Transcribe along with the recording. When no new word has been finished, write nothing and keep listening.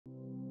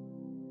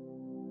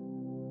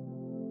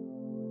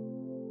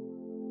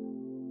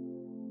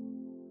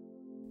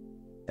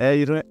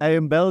I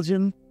am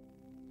Belgian.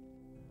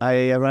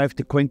 I arrived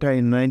to Cuenca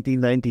in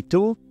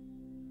 1992,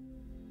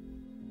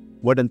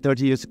 more than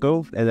 30 years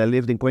ago, and I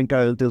lived in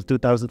Cuenca until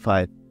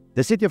 2005.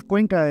 The city of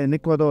Cuenca in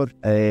Ecuador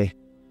has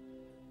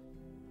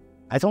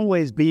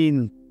always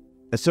been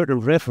a certain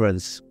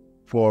reference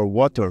for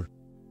water,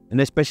 and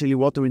especially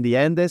water in the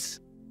Andes,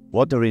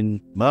 water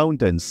in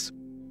mountains.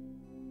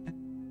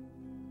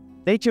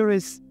 Nature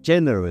is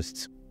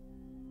generous,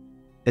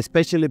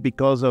 especially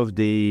because of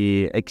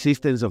the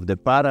existence of the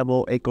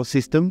Páramo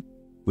ecosystem,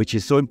 which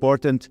is so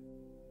important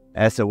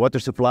as a water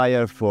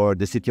supplier for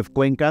the city of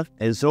Cuenca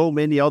and so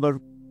many other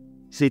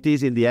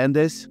cities in the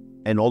Andes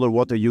and other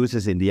water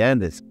users in the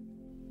Andes.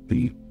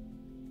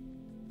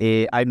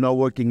 I'm now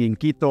working in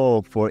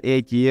Quito for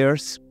 8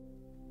 years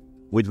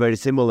with very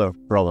similar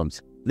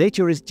problems.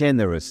 Nature is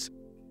generous,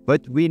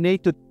 but we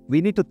need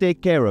to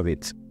take care of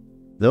it.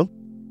 No?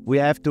 We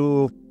have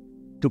to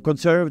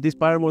conserve these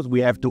Páramos, we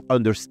have to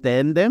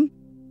understand them.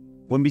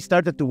 When we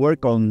started to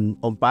work on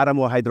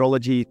Páramo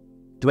hydrology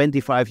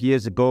 25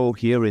 years ago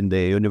here in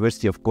the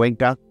University of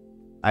Cuenca,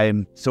 I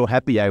am so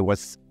happy I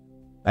was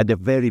at the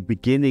very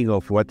beginning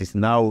of what is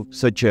now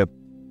such an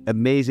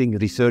amazing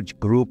research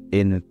group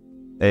in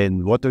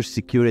water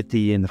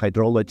security and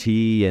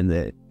hydrology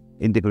and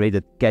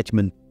integrated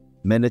catchment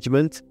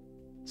management.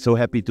 So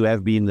happy to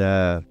have been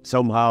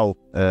somehow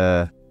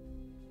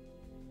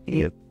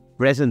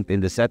present in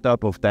the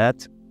setup of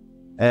that.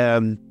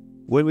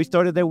 When we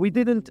started there, we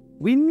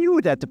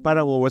knew that the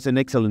Páramo was an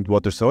excellent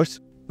water source,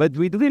 but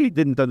we really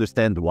didn't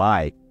understand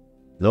why,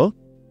 no?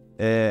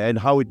 And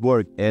how it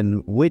worked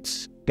and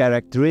which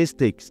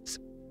characteristics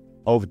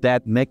of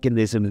that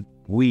mechanism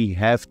we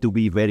have to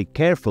be very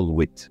careful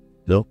with,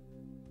 no?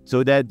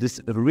 So that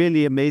is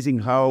really amazing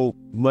how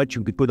much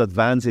we could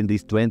advance in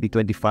these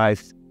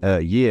 25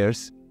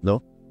 years,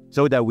 no?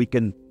 So that we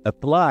can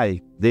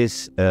apply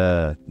this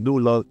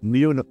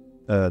new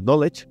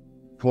knowledge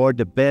for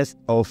the best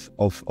of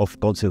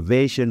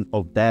conservation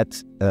of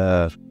that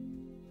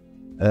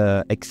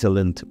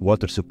excellent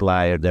water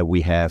supplier that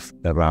we have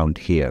around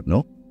here,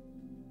 no?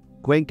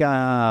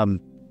 Cuenca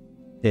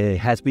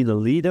has been a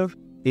leader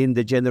in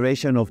the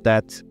generation of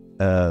that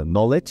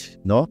knowledge,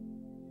 no?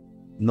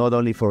 Not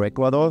only for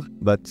Ecuador,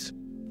 but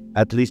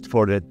at least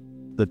for the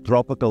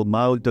tropical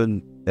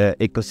mountain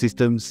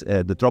ecosystems,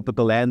 the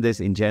tropical Andes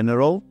in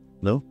general,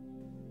 no?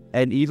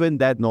 And even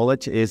that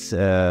knowledge is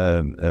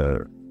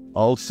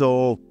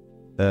also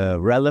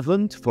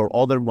relevant for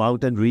other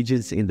mountain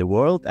regions in the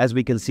world, as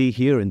we can see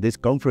here in this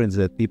conference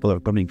that people are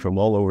coming from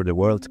all over the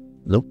world,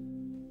 no?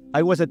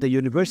 I was at the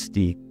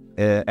university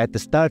at the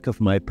start of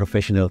my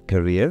professional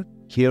career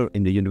here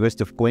in the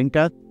University of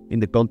Cuenca, in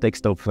the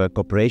context of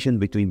cooperation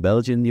between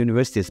Belgian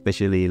universities,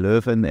 especially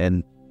Leuven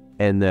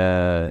and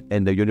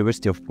the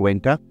University of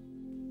Cuenca.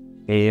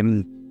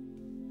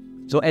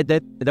 So at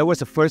that was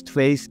the first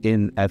phase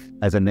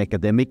as an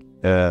academic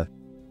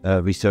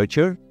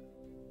researcher.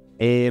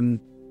 And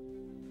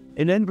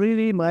then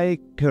really my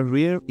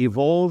career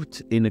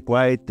evolved in a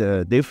quite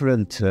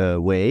different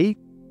way,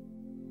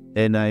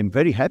 and I'm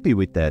very happy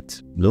with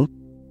that. No?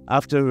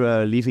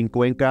 After leaving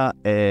Cuenca,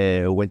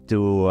 I went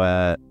to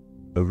a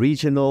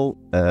regional,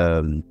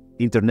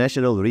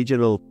 international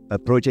regional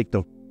project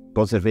of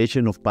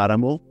conservation of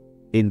Páramo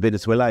in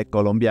Venezuela,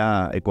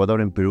 Colombia,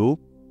 Ecuador, and Peru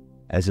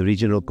as a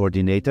regional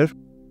coordinator.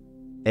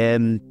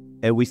 And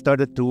we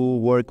started to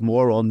work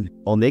more on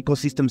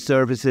ecosystem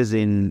services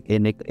in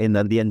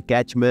Andean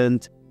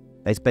catchment.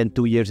 I spent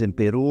 2 years in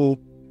Peru.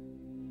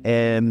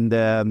 And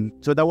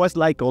so that was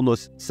like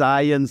almost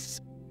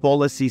science,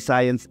 policy,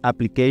 science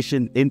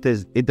application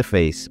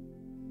interface.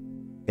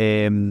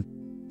 And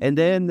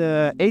then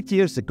 8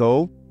 years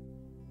ago,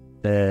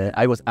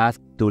 I was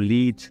asked to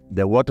lead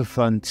the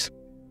waterfront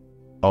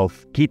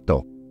of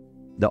Quito,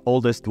 the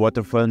oldest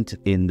waterfront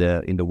in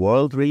the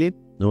world, really.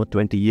 No,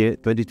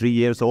 23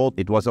 years old.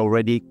 It was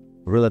already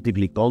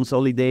relatively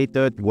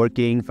consolidated,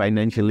 working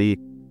financially,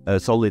 a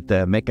solid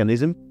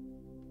mechanism.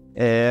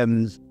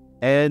 And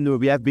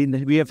we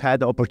have had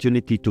the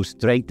opportunity to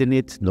strengthen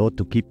it, no,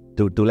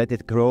 to let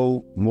it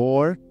grow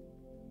more.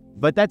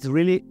 But that's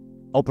really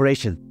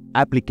operation,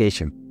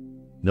 application.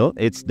 No,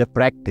 it's the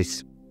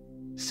practice.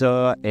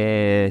 So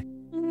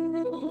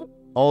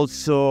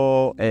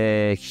also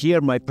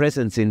here my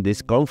presence in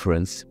this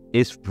conference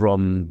is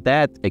from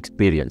that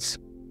experience.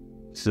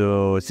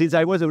 So since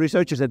I was a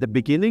researcher at the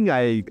beginning,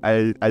 I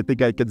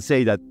think I can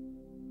say that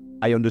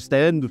I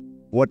understand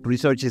what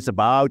research is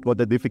about, what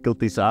the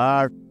difficulties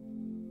are.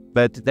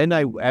 But then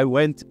I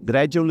went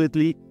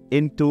gradually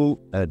into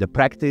the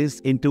practice,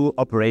 into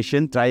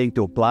operation, trying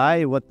to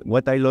apply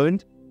what I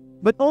learned,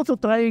 but also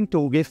trying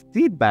to give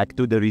feedback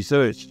to the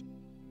research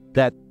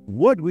that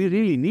what we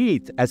really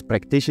need as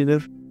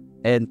practitioners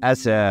and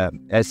as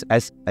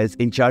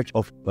in charge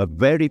of a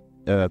very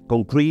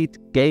concrete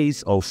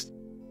case of,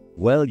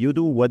 well, you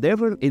do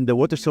whatever in the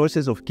water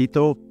sources of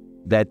Quito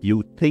that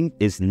you think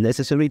is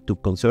necessary to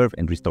conserve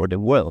and restore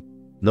them well,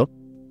 no?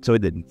 So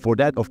for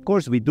that, of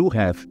course, we do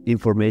have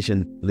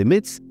information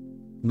limits,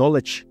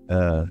 knowledge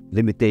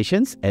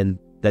limitations, and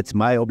that's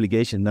my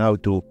obligation now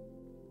to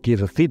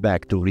give a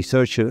feedback to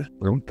researchers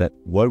that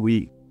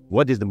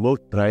what is the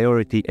most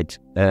priority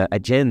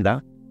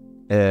agenda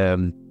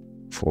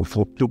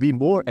to be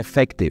more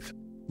effective.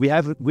 We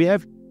have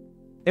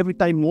every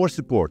time more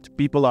support.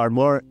 People are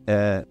more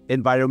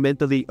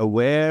environmentally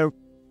aware.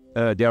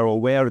 They are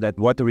aware that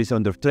water is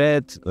under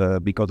threat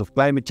because of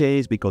climate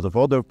change, because of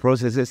other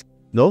processes.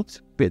 No,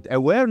 but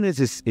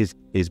awareness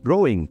is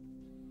growing,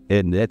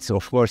 and that's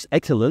of course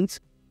excellent.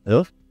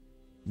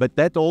 But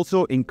that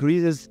also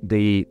increases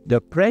the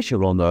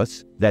pressure on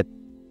us that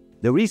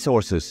the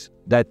resources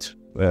that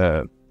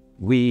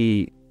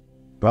we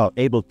are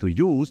able to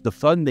use, the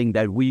funding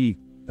that we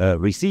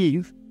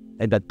receive,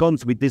 and that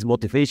comes with this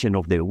motivation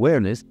of the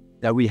awareness,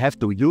 that we have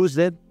to use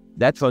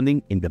that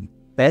funding in the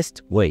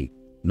best way.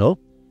 No,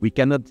 we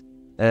cannot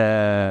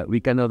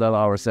allow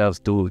ourselves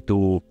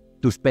to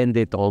spend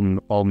it on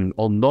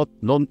not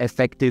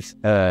non-effective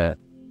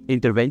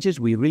interventions.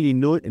 We really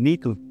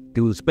need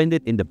to spend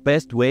it in the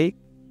best way,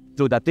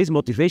 so that this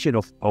motivation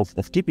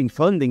of keeping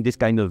funding this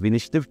kind of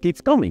initiative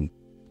keeps coming.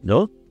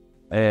 No,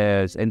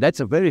 and that's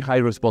a very high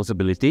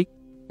responsibility.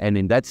 And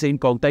in that same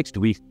context,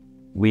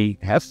 we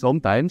have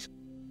sometimes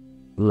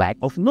lack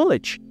of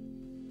knowledge,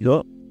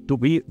 to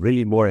be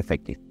really more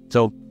effective.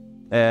 So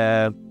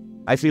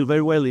I feel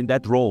very well in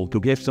that role to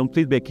give some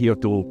feedback here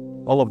to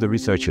all of the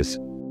researchers.